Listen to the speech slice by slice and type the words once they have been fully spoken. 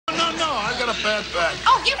a bad back.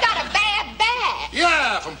 Oh, you got a bad back?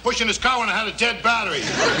 Yeah, from pushing this car when I had a dead battery.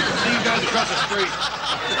 See you guys across the street.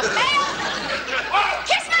 Mel,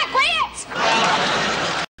 kiss my grits!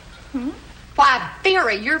 Why,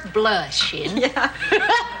 Vera, you're blushing. Yeah.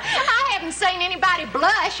 I haven't seen anybody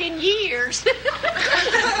blush in years.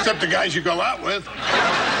 Except the guys you go out with.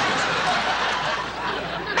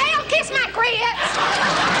 Mel, kiss my grits!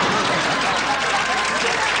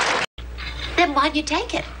 Then why'd you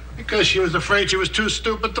take it? Because she was afraid she was too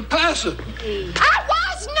stupid to pass it. I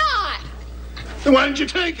was not! Then why didn't you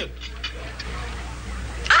take it?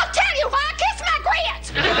 I'll tell you why. Kiss my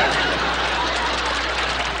grits!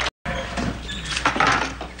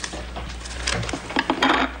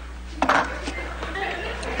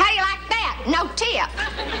 How you like that? No tip.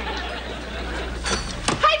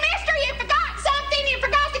 Hey, mister, you forgot something. You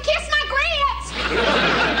forgot to kiss my grits.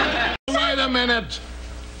 Wait a minute.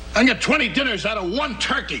 I can get 20 dinners out of one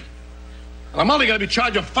turkey. And I'm only going to be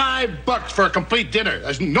charging $5 for a complete dinner.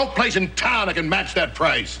 There's no place in town that can match that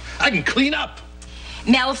price. I can clean up.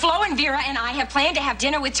 Mel, Flo, and Vera and I have planned to have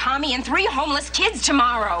dinner with Tommy and 3 homeless kids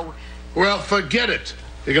tomorrow. Well, forget it.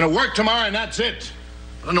 You're going to work tomorrow and that's it.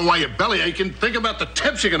 I don't know why you're belly aching. Think about the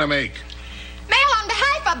tips you're going to make. Mel, on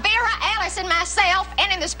behalf of Vera, Alice, and myself,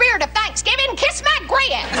 and in the spirit of Thanksgiving, kiss my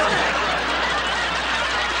grits.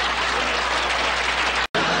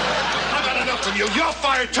 I've had enough of you. You're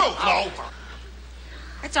fired too, Flo.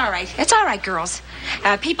 It's all right. It's all right, girls.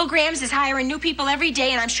 People Grams is hiring new people every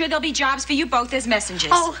day, and I'm sure there'll be jobs for you both as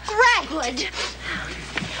messengers. Oh, great.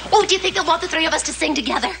 Oh, do you think they'll want the 3 of us to sing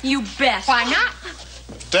together? You bet. Why not?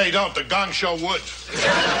 They don't. The Gong Show would.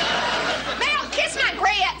 Mel, kiss my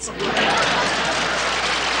grits.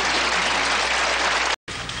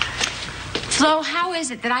 Flo, how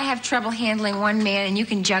is it that I have trouble handling one man and you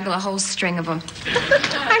can juggle a whole string of them?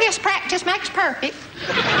 I guess practice makes perfect.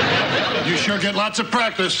 You sure get lots of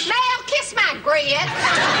practice. Mel, kiss my grits.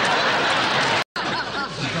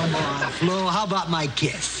 Come on, Flo, how about my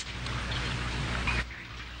kiss?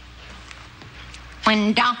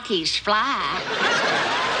 When donkeys fly.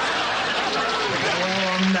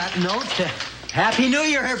 On that note, Happy New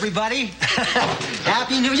Year, everybody.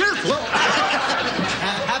 Happy New Year, Flo.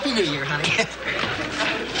 Happy New Year, honey.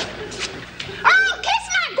 Oh, kiss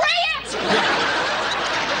my grits!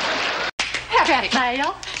 How about it,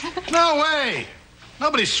 Mel? No way.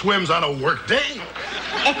 Nobody swims on a work day.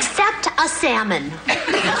 Except a salmon.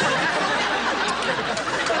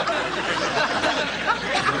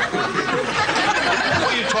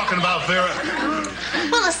 What are you talking about, Vera?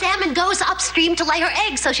 Well, a salmon goes upstream to lay her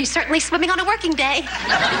eggs, so she's certainly swimming on a working day.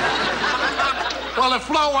 Well, if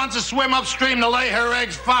Flo wants to swim upstream to lay her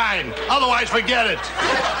eggs, fine. Otherwise, forget it.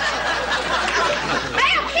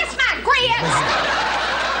 Mel, kiss my grits!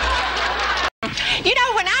 You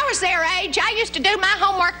know, when I was their age, I used to do my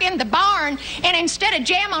homework in the barn, and instead of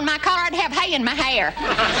jam on my collar, I'd have hay in my hair.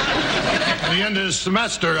 At the end of the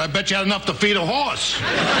semester, I bet you had enough to feed a horse.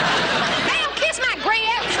 Mel, kiss my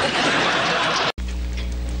grits!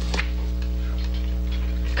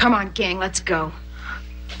 Come on, gang, let's go.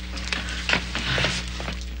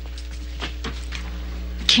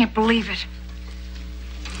 Can't believe it.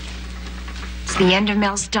 It's the end of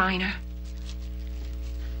Mel's diner.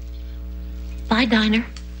 Bye, Diner.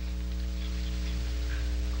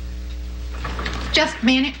 Just a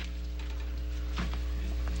minute.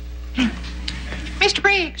 Mr.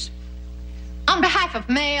 Briggs, on behalf of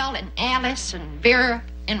Mel and Alice and Vera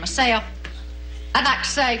and myself, I'd like to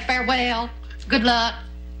say farewell, good luck,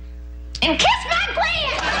 and kiss my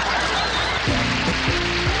grits!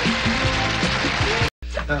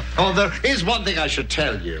 Oh, there is one thing I should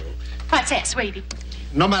tell you. What's that, sweetie?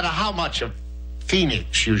 No matter how much of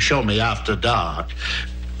Phoenix you show me after dark,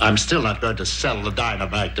 I'm still not going to sell the diner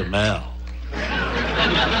back to Mel.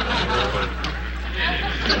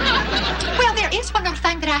 Well, there is one little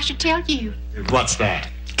thing that I should tell you. What's that?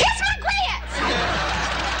 Kiss my grits!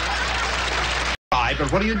 Hi,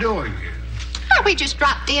 but what are you doing here? Oh, we just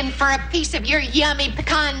dropped in for a piece of your yummy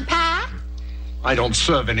pecan pie. I don't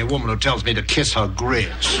serve any woman who tells me to kiss her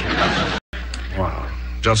grits. Well,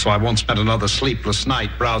 just so I won't spend another sleepless night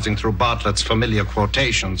browsing through Bartlett's familiar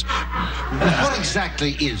quotations. What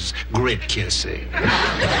exactly is grit kissing?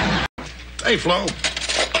 Hey, Flo,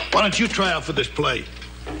 why don't you try out for this play?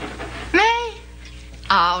 Me?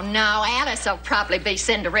 Oh, no, Alice will probably be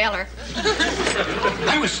Cinderella.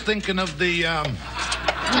 I was thinking of the,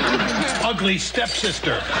 ugly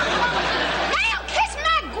stepsister. Mel, kiss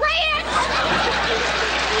my grits!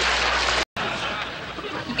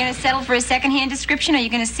 You gonna settle for a secondhand description, or you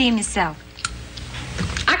gonna see him yourself?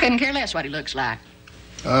 I couldn't care less what he looks like.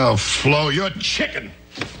 Oh, Flo, you're chicken.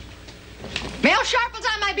 Well, Sharples,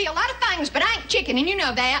 I may be a lot of things, but I ain't chicken, and you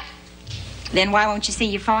know that. Then why won't you see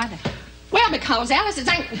your father? Well, because Alice's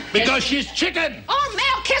ain't... Because she's chicken. Oh,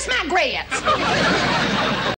 Mel, kiss my grits.